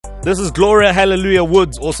This is Gloria Hallelujah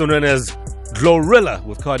Woods, also known as Glorilla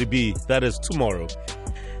with Cardi B. That is tomorrow.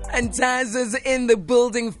 And Taz is in the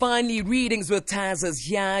building. Finally, readings with Taz is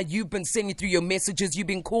here. You've been sending through your messages. You've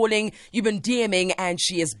been calling. You've been DMing. And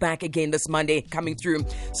she is back again this Monday coming through.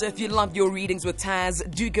 So if you love your readings with Taz,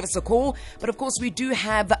 do give us a call. But of course, we do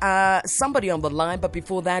have somebody on the line. But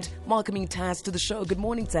before that, welcoming Taz to the show. Good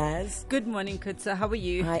morning, Taz. Good morning, Kutsa. How are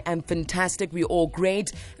you? I am fantastic. We're all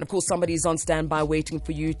great. And of course, somebody's on standby waiting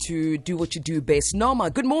for you to do what you do best. Norma,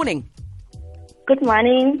 good morning. Good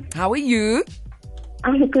morning. How are you?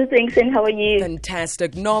 I'm good, thanks. And how are you?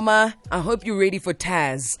 Fantastic. Norma, I hope you're ready for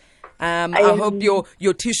Taz. I hope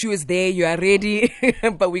your tissue is there. You are ready.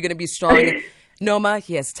 But we're going to be strong. Norma,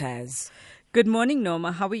 here's Taz. Good morning,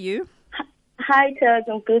 Norma. How are you? Hi, Taz.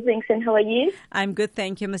 I'm good, thanks. And how are you? I'm good,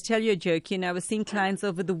 thank you. I must tell you a joke. I was seeing clients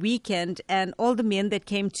over the weekend, and all the men that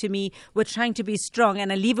came to me were trying to be strong,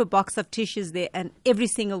 and I leave a box of tissues there, and every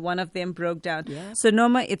single one of them broke down. Yeah. So,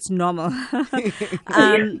 Norma, it's normal.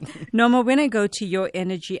 Norma, when I go to your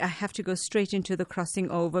energy, I have to go straight into the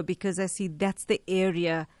crossing over because I see that's the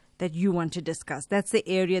area that you want to discuss. That's the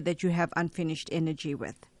area that you have unfinished energy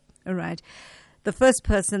with. All right. The first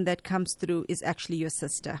person that comes through is actually your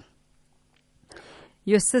sister.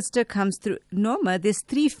 Your sister comes through. Norma, there's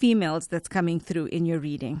 3 females that's coming through in your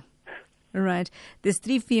reading. All right. There's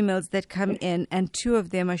 3 females that come in, and 2 of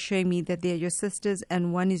them are showing me that they're your sisters,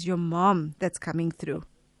 and 1 is your mom that's coming through.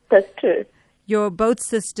 That's true. Your both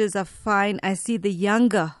sisters are fine. I see the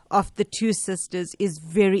younger of the 2 sisters is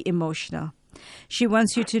very emotional. She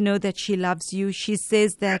wants you to know that she loves you. She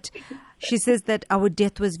says that our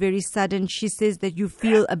death was very sudden. She says that you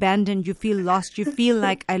feel abandoned, you feel lost, you feel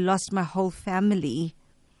like I lost my whole family.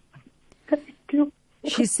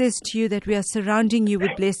 She says to you that we are surrounding you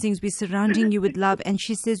with blessings, we're surrounding you with love, and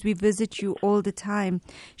she says we visit you all the time.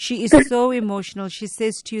 She is so emotional. She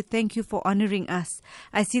says to you, thank you for honoring us.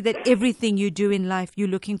 I see that everything you do in life, you're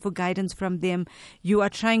looking for guidance from them. You are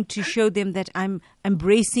trying to show them that I'm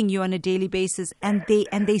embracing you on a daily basis, and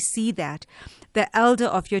they see that. The elder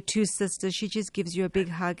of your 2 sisters, she just gives you a big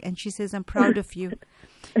hug, and she says, I'm proud of you.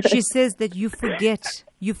 She says that you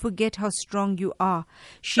forget how strong you are.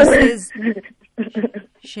 She says,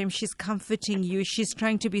 Shame, she's comforting you. She's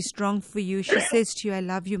trying to be strong for you. She says to you, I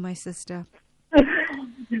love you, my sister.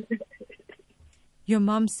 Your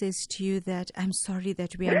mom says to you that I'm sorry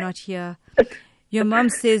that we are not here. Your mom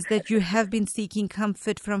says that you have been seeking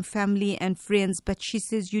comfort from family and friends, but she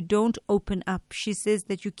says you don't open up. She says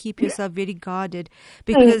that you keep yourself very guarded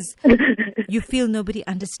because you feel nobody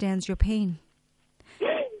understands your pain.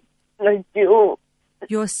 I do.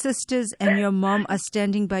 Your sisters and your mom are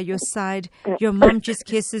standing by your side. Your mom just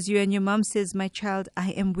kisses you and your mom says, my child, I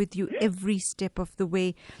am with you every step of the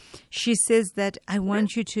way. She says that I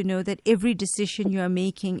want you to know that every decision you are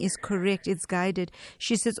making is correct, it's guided.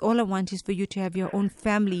 She says, all I want is for you to have your own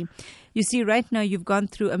family. You see, right now you've gone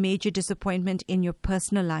through a major disappointment in your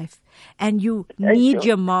personal life, and you need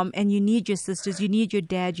your mom and you need your sisters, you need your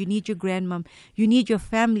dad, you need your grandmom, you need your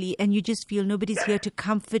family, and you just feel nobody's here to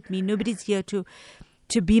comfort me, nobody's here to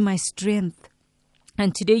be my strength.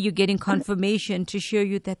 And today you're getting confirmation to show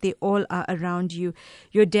you that they all are around you.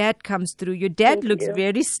 Your dad comes through. Your dad looks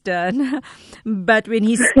very stern, but when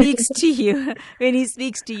he speaks to you,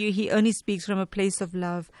 he only speaks from a place of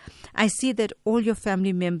love. I see that all your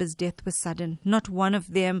family members' death was sudden. Not one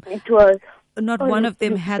of them. It was. Not one of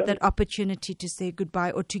them had that opportunity to say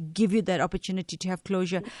goodbye or to give you that opportunity to have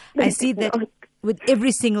closure. I see that with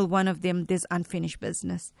every single one of them, there's unfinished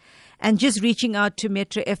business. And just reaching out to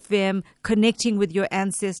Metro FM, connecting with your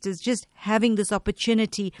ancestors, just having this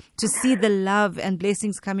opportunity to see the love and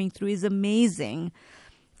blessings coming through is amazing.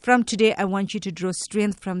 From today, I want you to draw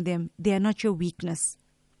strength from them. They are not your weakness.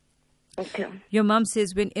 Okay. Your mom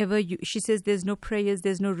says she says there's no prayers,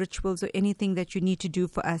 there's no rituals or anything that you need to do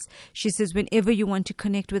for us. She says whenever you want to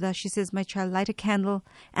connect with us, she says, my child, light a candle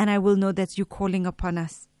and I will know that's you calling upon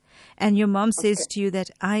us. And your mom says to you that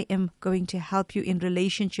I am going to help you in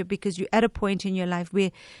relationship because you're at a point in your life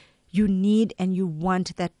where you need and you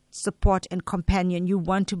want that support and companion. You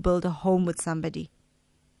want to build a home with somebody.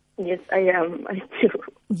 Yes, I am. I do.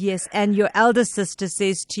 Yes, and your elder sister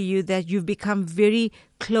says to you that you've become very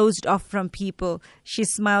closed off from people. She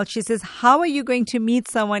smiled. She says, how are you going to meet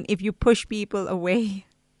someone if you push people away?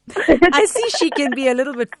 I see she can be a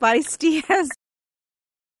little bit feisty as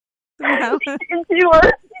well.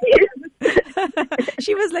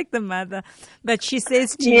 She was like the mother. But she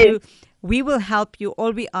says to you, we will help you.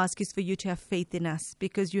 All we ask is for you to have faith in us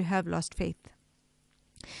because you have lost faith.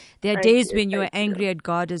 There are days when you are angry at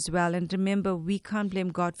God as well. And remember, we can't blame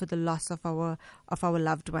God for the loss of our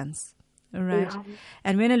loved ones. All right. Yeah.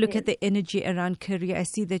 And when I look at the energy around career, I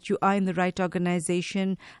see that you are in the right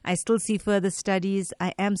organization. I still see further studies.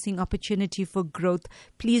 I am seeing opportunity for growth.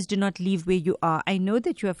 Please do not leave where you are. I know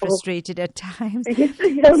that you are frustrated at times. Yes, I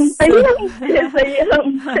am. I am. Yes, I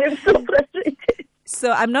am. I'm so frustrated. So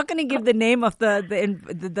I'm not going to give the name of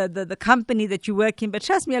the company that you work in, but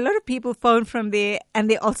trust me, a lot of people phone from there and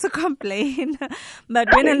they also complain. But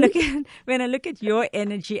when I look at your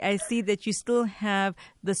energy, I see that you still have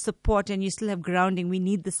the support and you still have grounding. We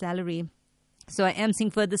need the salary. So I am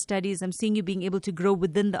seeing further studies. I'm seeing you being able to grow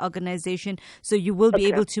within the organization. So you will be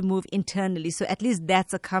able to move internally. So at least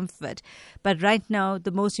that's a comfort. But right now,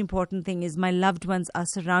 the most important thing is my loved ones are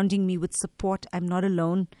surrounding me with support. I'm not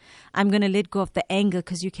alone. I'm going to let go of the anger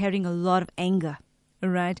because you're carrying a lot of anger. All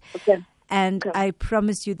right? Okay. And I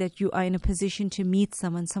promise you that you are in a position to meet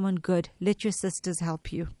someone good. Let your sisters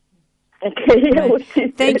help you. Okay.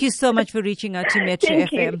 Right. Thank you so much for reaching out to Metro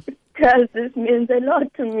Thank FM. you. Because this means a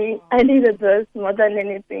lot to me. I needed this more than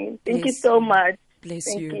anything. Thank you so much. Bless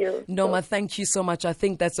Thank you. you. Noma, thank you so much. I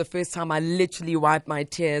think that's the first time I literally wiped my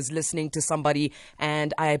tears listening to somebody,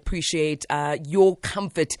 and I appreciate your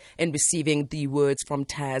comfort in receiving the words from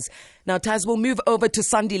Taz. Now, Taz, we'll move over to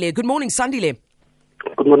Sandile. Good morning, Sandile.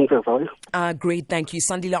 Good morning, sir. How are you? Great, thank you.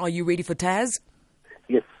 Sandile, are you ready for Taz?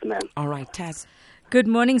 Yes, ma'am. All right, Taz. Good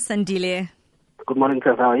morning, Sandile. Good morning,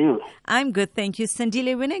 sir. How are you? I'm good, thank you.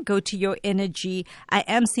 Sandile, when I go to your energy, I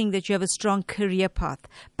am seeing that you have a strong career path,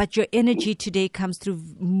 but your energy today comes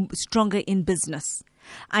through stronger in business.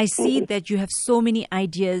 I see that you have so many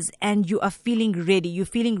ideas and you are feeling ready. You're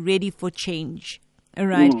feeling ready for change. All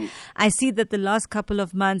right. I see that the last couple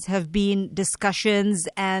of months have been discussions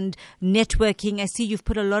and networking. I see you've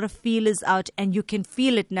put a lot of feelers out and you can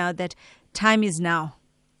feel it now that time is now.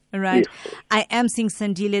 All right. Yes. I am seeing,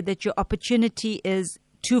 Sandile, that your opportunity is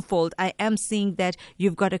twofold. I am seeing that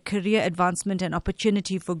you've got a career advancement and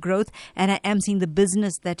opportunity for growth, and I am seeing the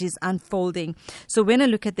business that is unfolding. So when I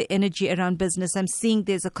look at the energy around business, I'm seeing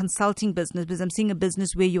there's a consulting business, because I'm seeing a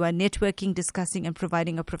business where you are networking, discussing, and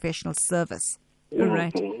providing a professional service. All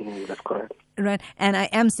right. That's correct. Right. And I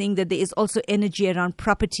am seeing that there is also energy around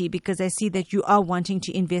property, because I see that you are wanting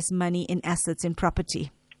to invest money in assets in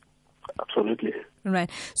property. Absolutely.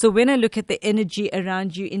 Right. So when I look at the energy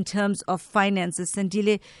around you in terms of finances,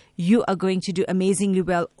 Sandile, you are going to do amazingly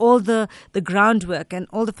well. All the groundwork and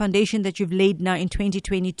all the foundation that you've laid now in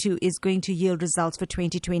 2022 is going to yield results for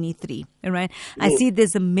 2023. All right. I see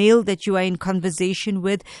there's a male that you are in conversation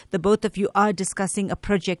with. The both of you are discussing a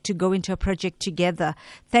project to go into a project together.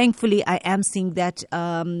 Thankfully, I am seeing that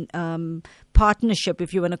partnership,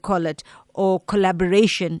 if you want to call it, or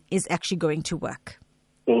collaboration is actually going to work.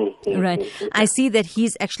 Right. I see that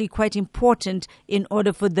he's actually quite important in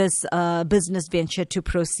order for this business venture to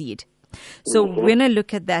proceed. So when I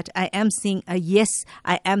look at that, I am seeing a yes,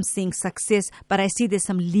 I am seeing success, but I see there's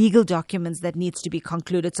some legal documents that needs to be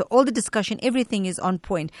concluded. So all the discussion, everything is on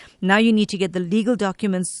point. Now you need to get the legal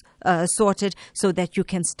documents sorted so that you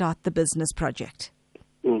can start the business project.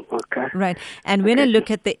 Okay. Right. And when I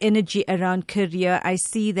look at the energy around career, I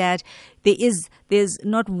see that there's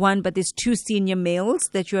not one, but there's two senior males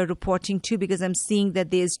that you are reporting to, because I'm seeing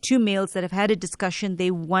that there's two males that have had a discussion.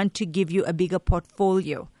 They want to give you a bigger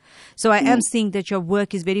portfolio. So I am seeing that your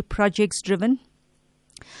work is very projects driven.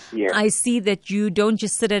 Yeah. I see that you don't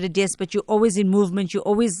just sit at a desk, but you're always in movement. You're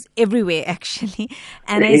always everywhere, actually.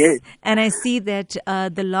 And I see that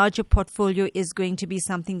the larger portfolio is going to be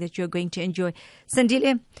something that you're going to enjoy.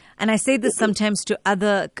 Sandile, and I say this sometimes to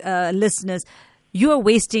other listeners, you are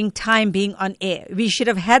wasting time being on air. We should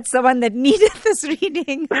have had someone that needed this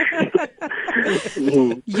reading.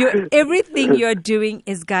 Everything you're doing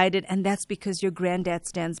is guided, and that's because your granddad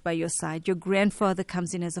stands by your side. Your grandfather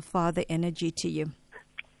comes in as a father energy to you.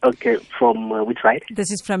 Okay, from which side? This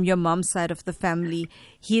is from your mom's side of the family.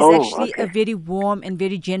 He's actually a very warm and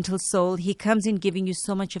very gentle soul. He comes in giving you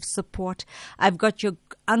so much of support. I've got your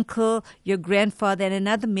uncle, your grandfather, and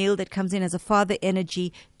another male that comes in as a father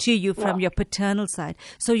energy to you from your paternal side.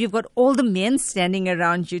 So you've got all the men standing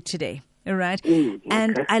around you today. All right.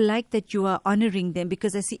 And I like that you are honoring them,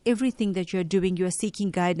 because I see everything that you're doing. You are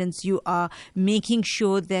seeking guidance. You are making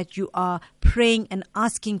sure that you are praying and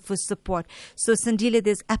asking for support. So, Sandile,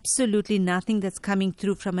 there's absolutely nothing that's coming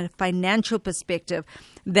through from a financial perspective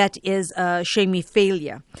that is showing me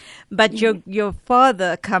failure. But your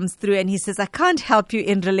father comes through and he says, I can't help you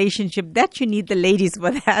in relationship. That you need the ladies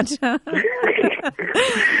for that.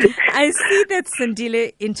 I see that,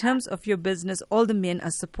 Sandile, in terms of your business, all the men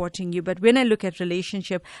are supporting you. But when I look at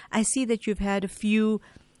relationship, I see that you've had a few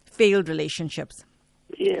failed relationships.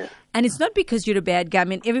 Yeah. And it's not because you're a bad guy. I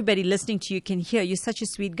mean, everybody listening to you can hear you're such a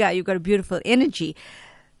sweet guy. You've got a beautiful energy.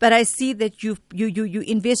 But I see that you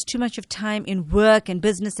invest too much of time in work and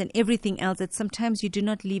business and everything else that sometimes you do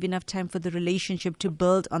not leave enough time for the relationship to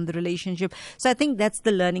build on the relationship. So I think that's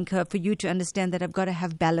the learning curve for you to understand that I've got to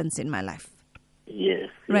have balance in my life. Yes.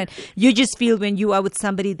 Right. You just feel when you are with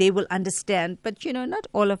somebody, they will understand. But, not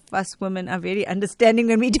all of us women are very understanding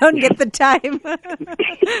when we don't get the time.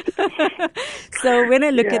 So when I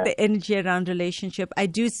look at the energy around relationship, I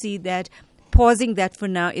do see that pausing that for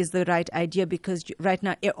now is the right idea because right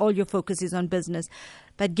now all your focus is on business.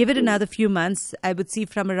 But give it another few months. I would see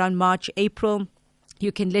from around March, April,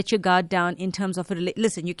 you can let your guard down in terms of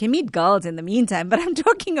listen, you can meet girls in the meantime, but I'm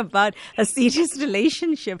talking about a serious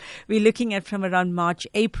relationship. We're looking at from around March,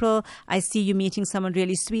 April. I see you meeting someone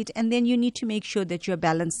really sweet, and then you need to make sure that you're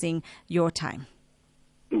balancing your time.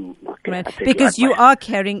 Okay. Right? Because you are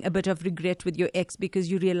carrying a bit of regret with your ex because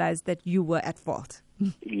you realize that you were at fault.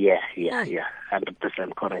 Yeah,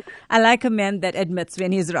 100% correct. I like a man that admits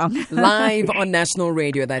when he's wrong. Live on national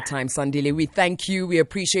radio that time, Sandile. We thank you. We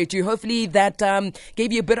appreciate you. Hopefully that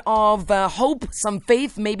gave you a bit of hope, some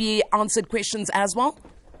faith, maybe answered questions as well.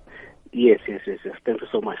 Yes. Thank you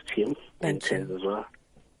so much, Tim. Thank you. Taz as well.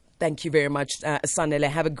 Thank you very much, Sandile.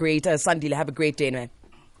 Have a great day, man.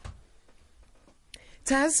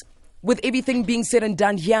 Taz, with everything being said and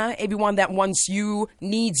done here, everyone that wants you,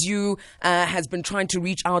 needs you, has been trying to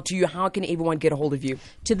reach out to you. How can everyone get a hold of you?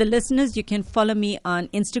 To the listeners, you can follow me on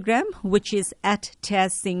Instagram, which is at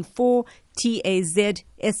Taz Singh 4,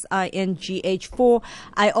 TAZSINGH4.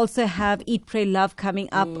 I also have Eat, Pray, Love coming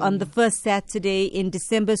up on the first Saturday in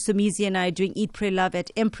December. Sumizi and I are doing Eat, Pray, Love at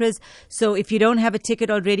Empress. So if you don't have a ticket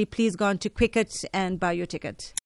already, please go on to Quicket and buy your ticket.